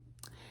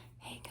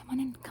on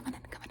in. Come on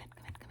in. Come on in.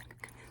 Come in. Come in.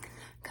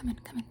 Come in.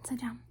 Come in. Sit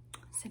down.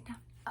 Sit down.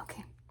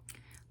 Okay.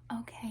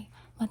 Okay.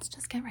 Let's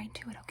just get right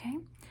to it, okay?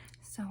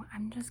 So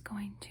I'm just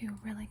going to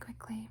really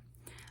quickly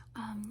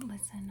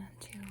listen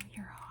to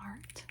your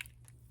heart.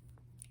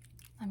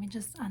 Let me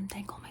just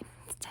untangle my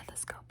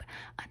stethoscope.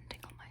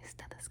 Untangle my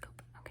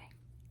stethoscope. Okay.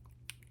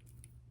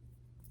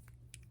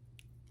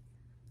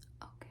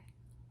 Okay.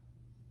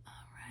 All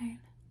right.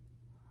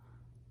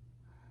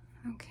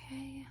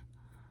 Okay.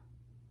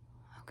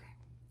 Okay.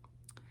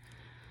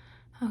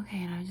 Okay,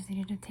 and I just need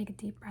you to take a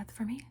deep breath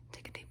for me.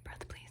 Take a deep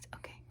breath, please.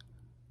 Okay.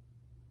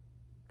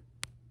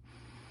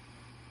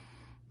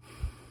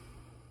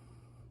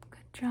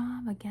 Good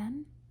job.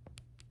 Again.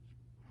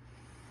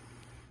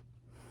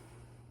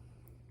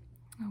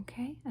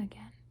 Okay,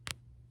 again.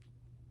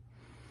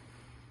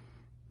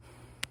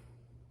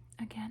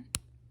 Again.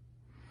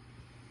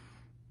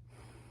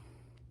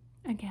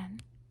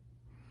 Again.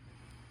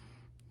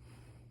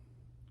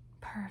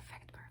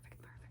 Perfect,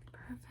 perfect, perfect,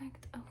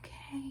 perfect.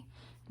 Okay,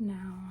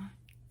 now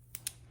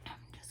I'm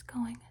just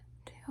going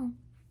to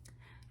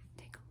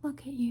take a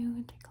look at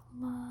you. Take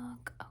a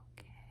look.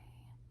 Okay.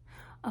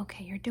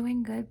 Okay, you're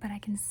doing good, but I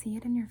can see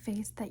it in your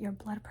face that your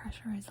blood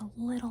pressure is a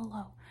little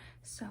low.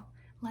 So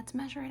let's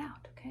measure it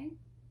out, okay?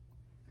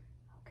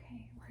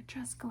 Okay, we're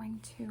just going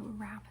to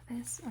wrap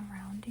this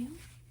around you,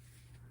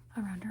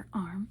 around your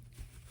arm.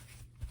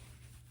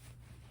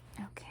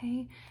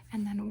 Okay,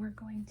 and then we're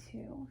going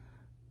to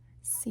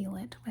seal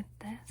it with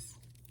this.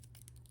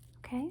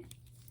 Okay?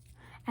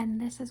 And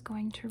this is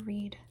going to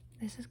read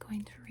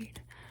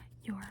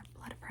your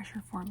blood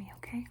pressure for me,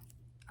 okay?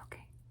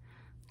 Okay.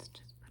 Let's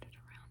just put it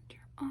around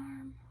your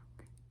arm.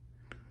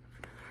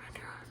 Okay. Around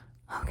your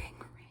arm. Okay,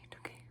 great.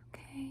 Okay,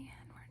 okay.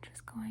 And we're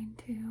just going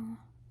to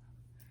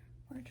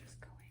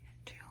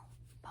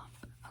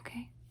pump,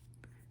 okay?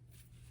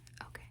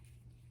 Okay.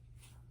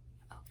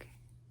 Okay.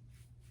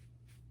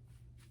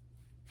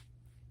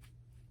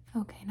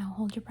 Okay, now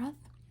hold your breath.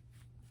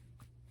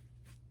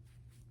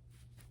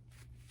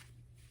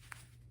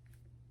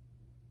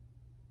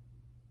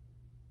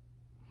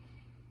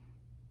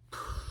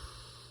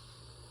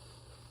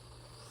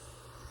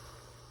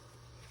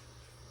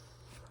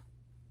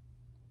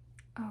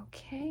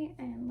 Okay,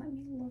 and let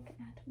me look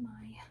at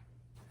my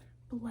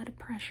blood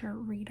pressure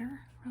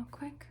reader real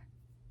quick.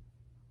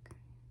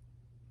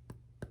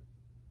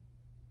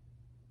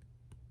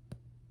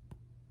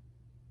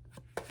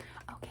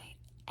 Okay,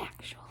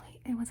 actually,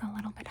 it was a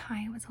little bit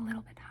high.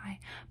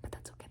 But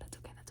that's okay, that's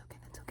okay, that's okay,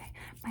 that's okay.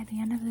 By the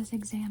end of this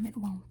exam, it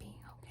won't be,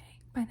 okay?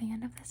 By the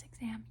end of this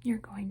exam, you're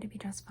going to be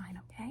just fine,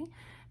 okay?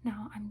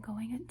 Now, I'm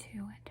going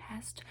to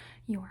test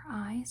your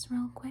eyes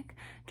real quick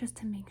just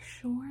to make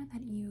sure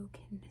that you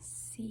can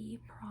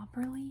see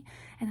properly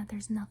and that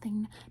there's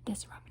nothing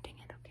disrupting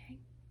it, okay?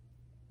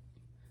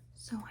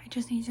 So I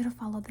just need you to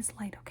follow this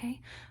light, okay?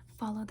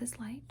 Follow this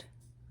light.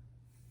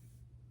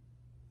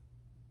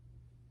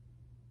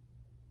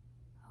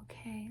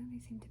 Okay, they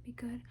seem to be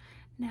good.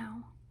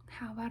 Now,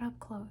 how about up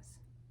close?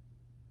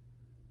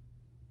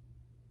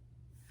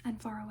 And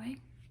far away?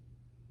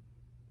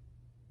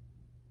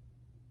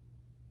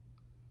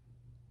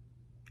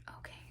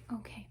 Okay,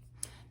 okay.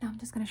 Now I'm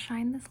just gonna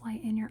shine this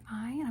light in your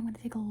eye and I'm gonna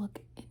take a look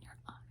in your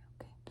eye,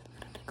 okay? Just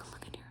gonna take a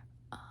look in your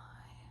eye,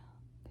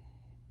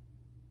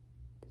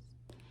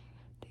 okay?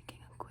 Just taking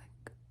a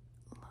quick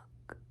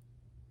look.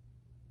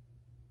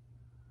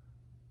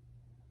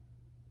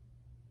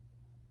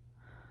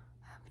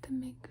 I have to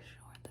make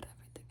sure that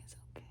everything is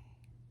okay.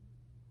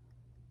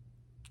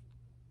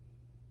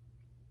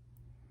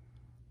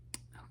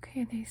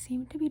 Okay, they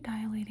seem to be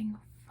dilating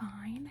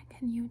fine.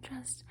 Can you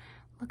just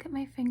look at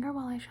my finger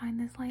while I shine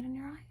this light in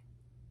your eye?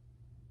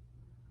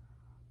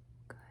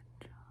 Good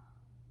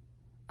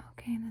job.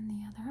 Okay, and then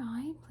the other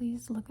eye.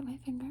 Please look at my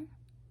finger.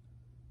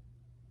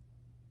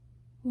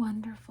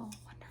 Wonderful,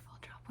 wonderful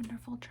job,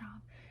 wonderful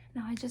job.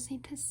 Now I just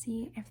need to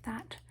see if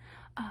that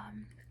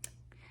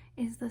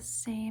is the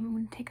same. I'm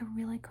going to take a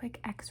really quick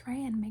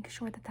x-ray and make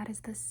sure that that is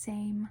the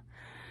same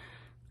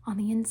on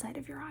the inside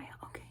of your eye.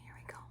 Okay, here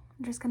we go.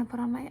 I'm just going to put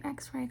on my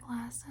x-ray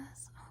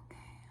glasses. Okay.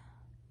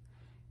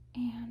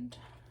 And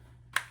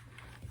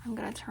I'm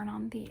going to turn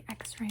on the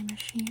x-ray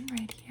machine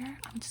right here.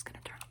 I'm just going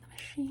to turn on the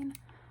machine.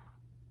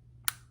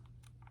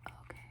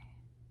 Okay.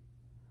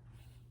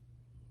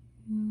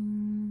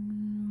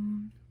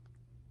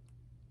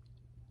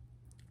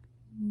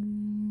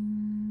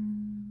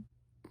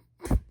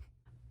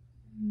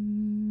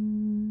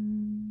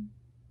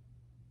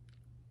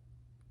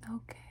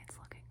 Okay, it's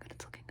looking good.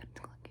 It's looking good.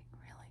 It's looking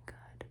really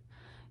good.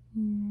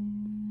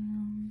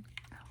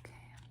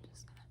 Okay,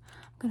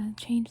 I'm gonna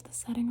change the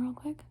setting real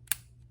quick.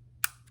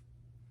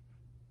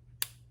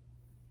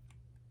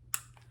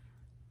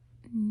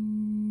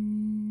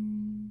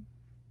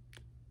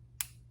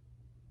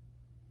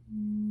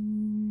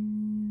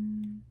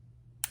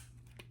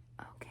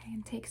 Okay,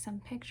 and take some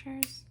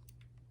pictures.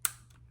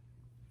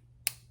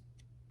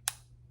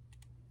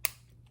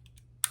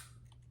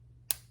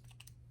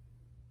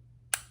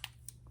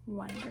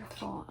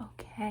 Wonderful.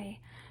 Okay.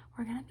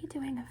 we're gonna be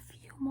doing a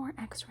few more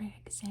x-ray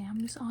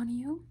exams on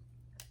you,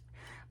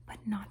 but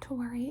not to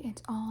worry,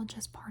 it's all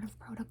just part of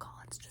protocol.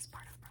 It's just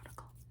part of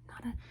protocol,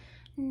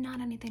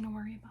 not anything to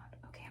worry about.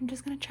 Okay, I'm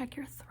just gonna check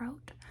your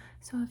throat,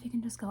 so if you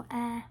can just go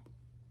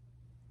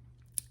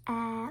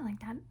like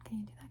that. Can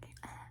you do that?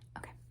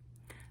 Okay.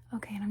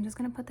 Okay, and I'm just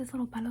gonna put this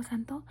little palo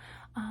santo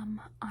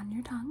on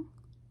your tongue.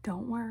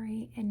 Don't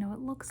worry, I know it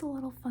looks a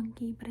little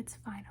funky, but it's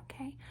fine,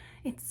 okay?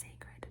 It's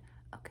sacred.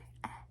 Okay.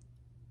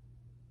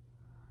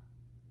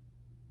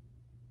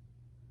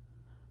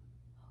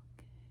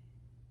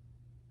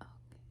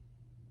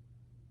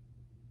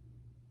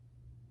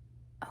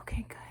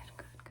 Okay, good.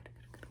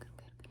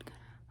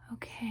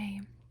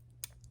 Okay,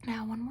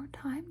 now one more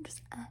time,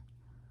 just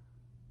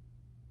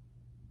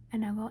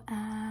and now go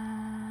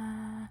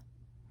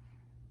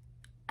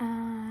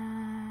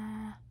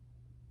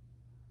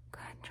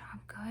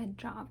good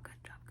job.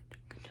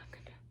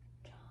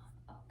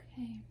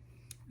 Okay,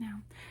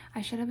 now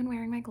I should have been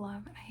wearing my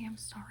glove, and I am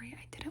sorry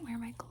I didn't wear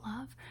my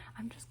glove.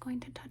 I'm just going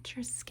to touch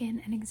your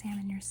skin and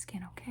examine your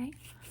skin, okay?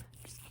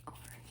 Just over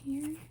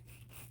here. And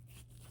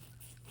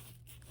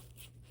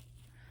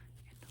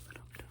a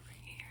little bit over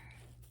here.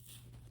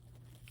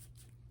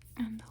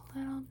 And a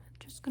little bit.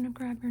 Just gonna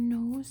grab your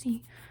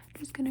nosy.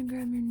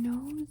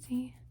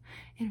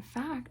 In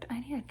fact, I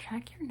need to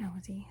check your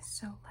nosy,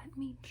 so let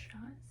me just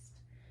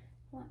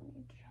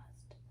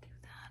do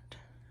that.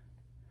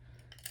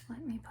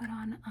 Let me put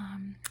on,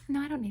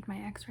 no, I don't need my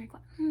x-ray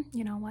glass.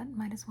 You know what?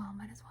 Might as well.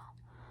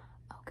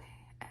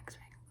 Okay,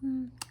 x-ray.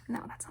 No,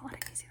 that's not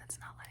letting me see.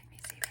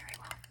 Very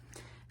well.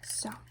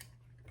 So,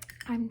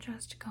 I'm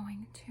just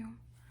going to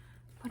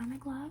put on my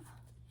glove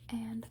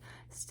and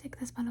stick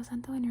this Palo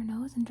Santo in your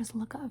nose and just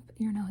look up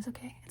your nose,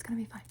 okay? It's gonna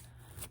be fine.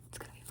 It's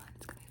gonna be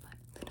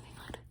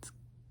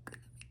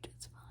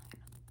just fine.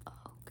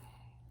 Okay.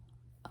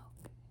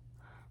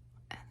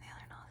 And the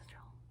other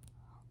nostril.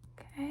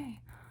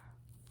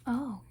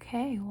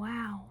 Okay,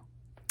 wow.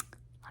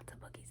 Lots of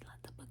boogies.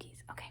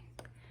 Okay,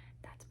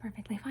 that's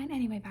perfectly fine.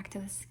 Anyway, back to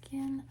the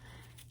skin.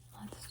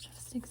 Let's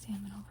just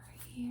examine over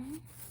here.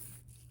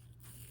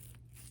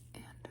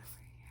 And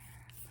over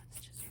here. Let's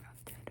just rub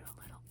that a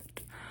little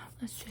bit.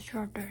 Let's just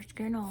rub their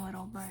skin a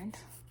little bit.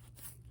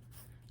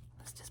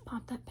 Let's just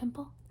pop that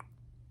pimple.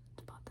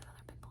 Let's pop that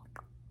other pimple.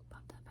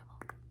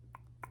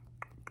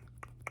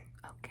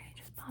 Okay,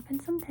 just popping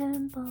some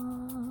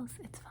pimples.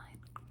 It's fine.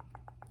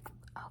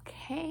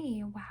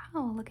 Okay,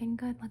 wow, looking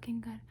good. Okay,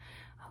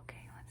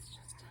 let's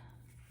just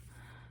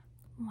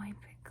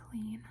wipe it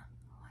clean.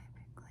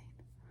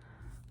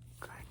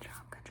 Good job.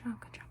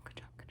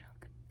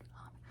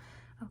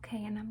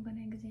 Okay, and I'm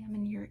gonna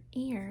examine your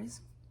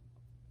ears.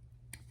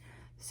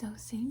 So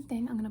same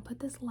thing, I'm gonna put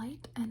this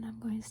light and I'm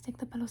going to stick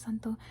the Palo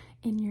Santo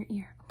in your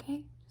ear,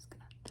 okay? Just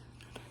gonna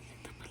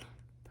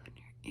put in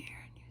your ear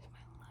and use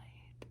my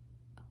light.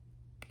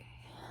 Okay,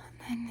 and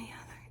then the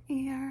other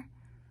ear.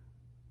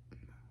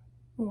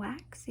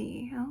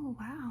 Waxy. Oh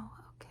wow.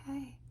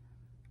 Okay.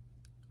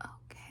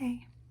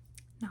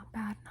 Not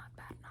bad.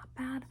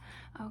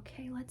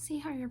 Okay, let's see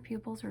how your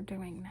pupils are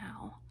doing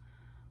now.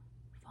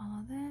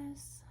 Follow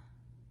this.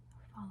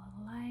 Follow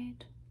the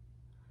light.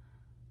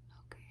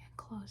 Okay,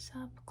 close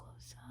up.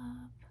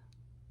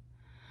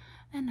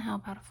 And how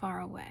about far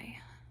away?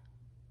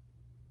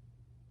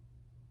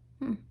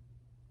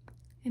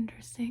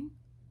 Interesting.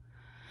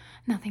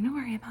 Nothing to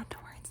worry about.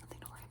 Don't worry. It's nothing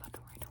to worry about.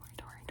 Don't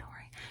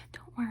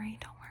worry.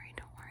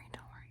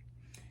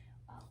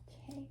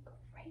 Okay,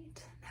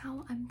 great.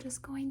 Now I'm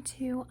just going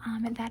to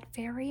that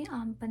very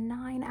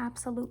benign,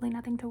 absolutely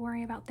nothing to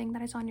worry about thing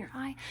that is on your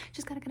eye.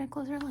 Just gotta get a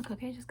closer look,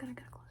 okay? Just gotta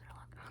get a closer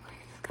look. And then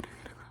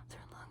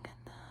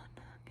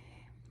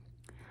okay.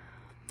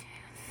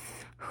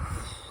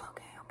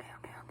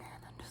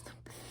 And then just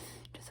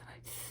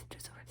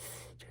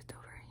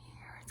over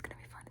here. It's gonna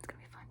be fine.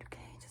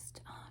 Okay,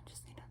 just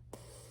need to.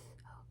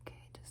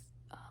 Okay, just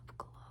up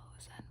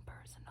close and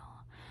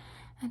personal.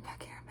 And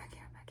back here.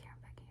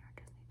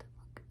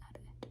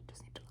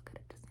 Just need to look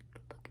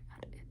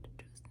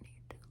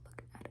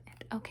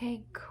at it.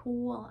 Okay,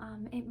 cool.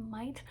 It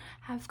might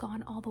have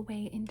gone all the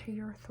way into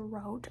your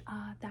throat.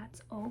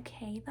 That's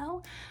okay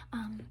though.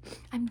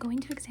 I'm going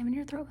to examine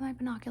your throat with my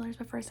binoculars,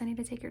 but first I need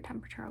to take your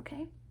temperature,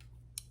 okay?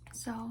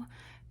 So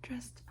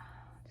just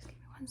give me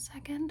 1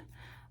 second.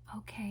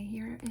 Okay,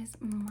 here is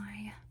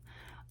my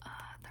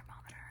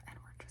thermometer, and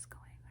we're just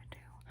going to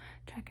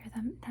check your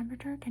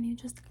temperature. Can you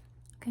just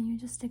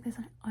stick this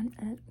on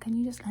can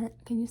you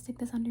stick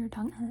this under your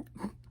tongue?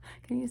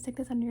 Can you stick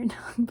this under your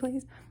tongue,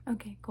 please?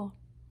 Okay, cool.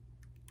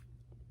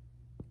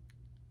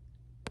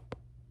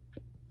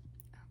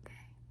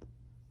 Okay.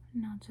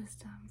 Now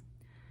just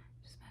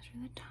measure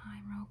the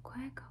time real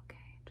quick.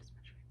 Okay, just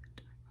measuring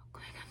the time real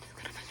quick. I'm just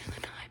gonna measure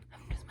the time.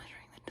 I'm just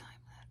measuring the time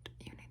that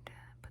you need to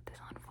put this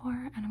on for,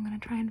 and I'm gonna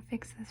try and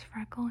fix this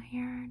freckle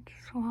here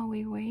just while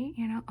we wait,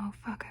 you know. Oh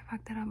fuck, I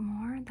fucked it up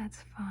more.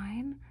 That's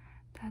fine.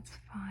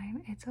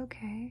 It's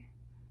okay.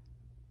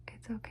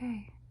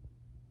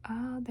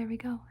 Oh, there we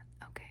go.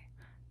 Okay.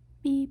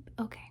 Beep.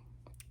 Okay.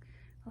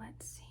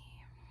 Let's see.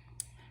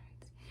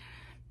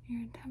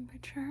 Your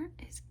temperature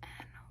is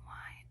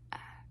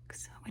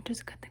NYX, which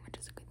is a good thing,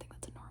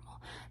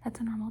 that's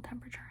a normal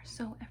temperature.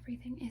 So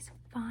everything is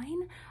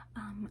fine.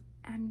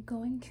 I'm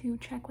going to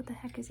check what the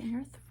heck is in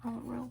your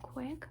throat real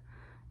quick.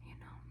 You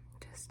know,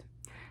 just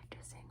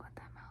seeing what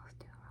that mouth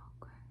do real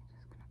quick.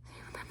 Just gonna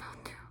see what that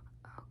mouth do.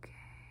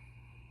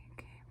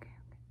 Okay.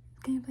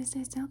 Can you please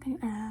stay still?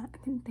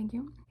 Thank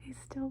you. Stay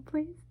still,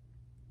 please.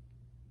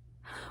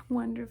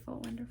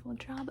 Wonderful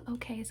job.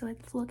 Okay, so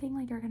it's looking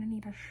like you're gonna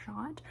need a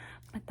shot,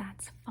 but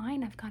that's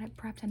fine. I've got it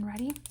prepped and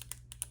ready.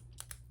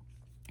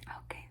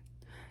 Okay,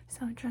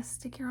 so just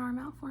stick your arm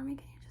out for me.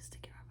 Can you just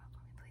stick your arm out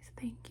for me, please?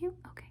 Thank you.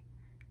 Okay,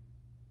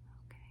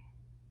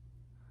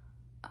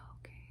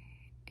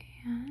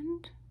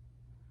 and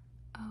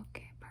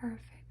okay,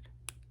 perfect.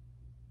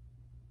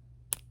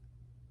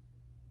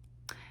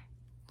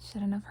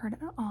 Shouldn't have hurt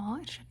at all.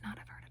 It should not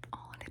have hurt at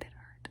all. Did it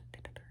hurt?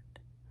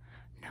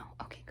 No.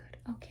 Okay, good.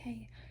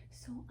 Okay,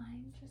 so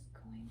I'm just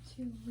going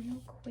to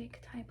real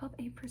quick type up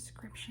a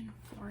prescription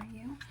for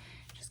you.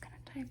 Just gonna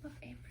type up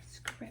a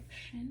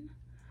prescription.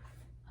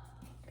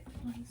 Okay,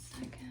 1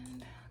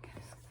 second. Okay,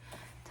 just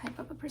type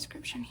up a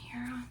prescription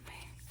here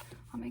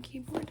on my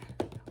keyboard.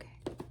 Okay.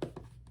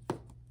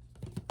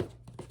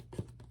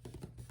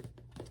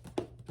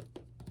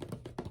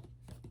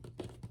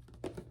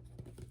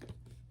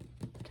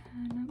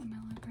 10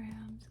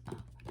 milligrams of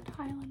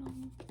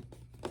Tylenol.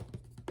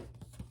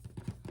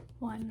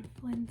 1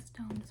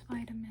 Flintstones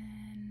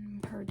vitamin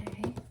per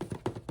day.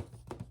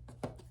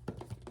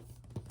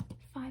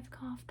 5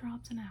 cough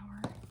drops an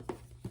hour.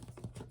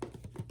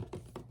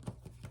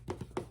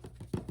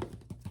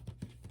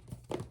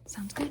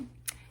 Sounds good.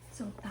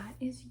 So that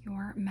is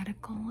your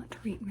medical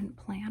treatment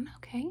plan,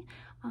 okay?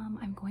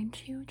 I'm going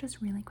to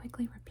just really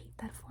quickly repeat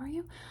that for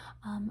you.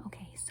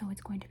 Okay, so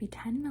it's going to be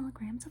 10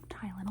 milligrams of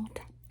Tylenol.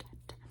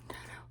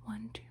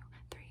 1, 2,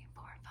 3,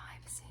 4, 5,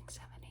 6,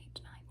 7,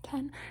 8,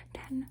 9,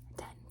 10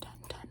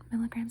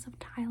 milligrams of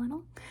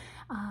Tylenol,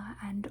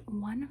 and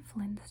 1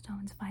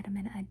 Flintstones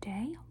vitamin a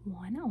day.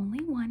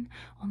 Only one,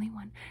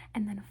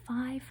 and then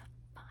 5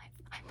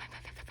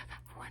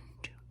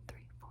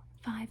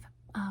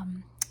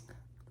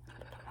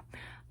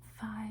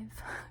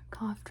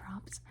 cough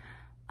drops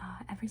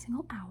every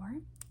single hour,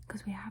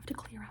 because we have to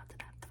clear out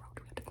that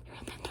throat.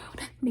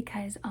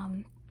 Because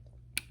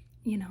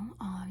you know,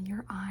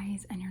 your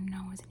eyes and your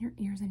nose and your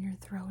ears and your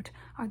throat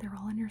they're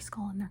all in your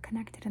skull, and they're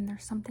connected, and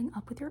there's something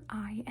up with your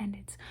eye, and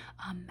it's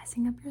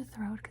messing up your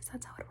throat, because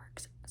that's how it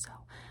works. So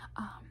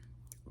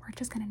we're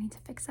just gonna need to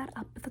fix that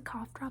up, but the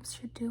cough drops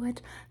should do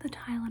it. The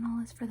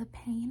Tylenol is for the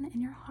pain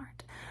in your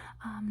heart,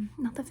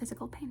 not the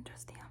physical pain,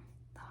 just the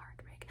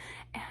heartbreak.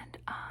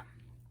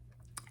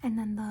 And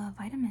then the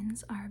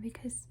vitamins are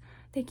because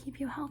they keep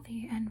you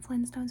healthy, and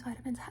Flintstones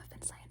vitamins have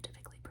been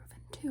scientifically proven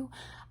to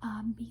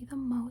be the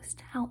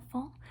most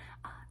helpful.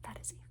 That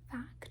is a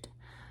fact.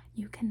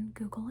 You can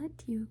Google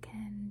it, you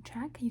can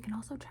check. You can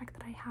also check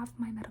that I have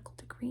my medical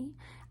degree,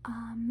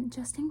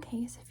 just in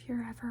case if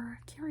you're ever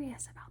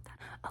curious about that.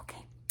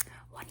 Okay,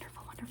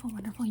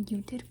 wonderful.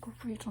 You did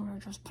great. Let me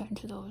just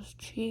pinch those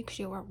cheeks.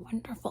 You are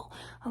wonderful.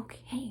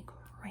 Okay,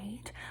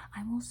 great.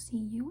 I will see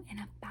you in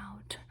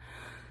about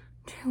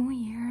 2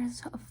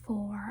 years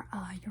for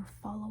your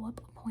follow-up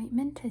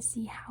appointment to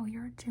see how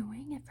you're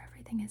doing, if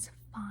everything is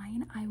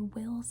fine. I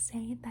will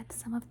say that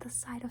some of the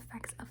side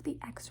effects of the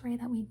x-ray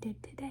that we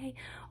did today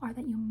are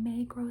that you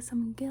may grow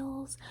some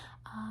gills.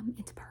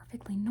 It's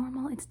perfectly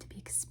normal. It's to be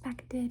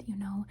expected, you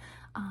know.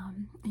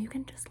 You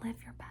can just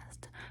live your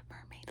best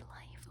mermaid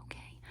life, okay?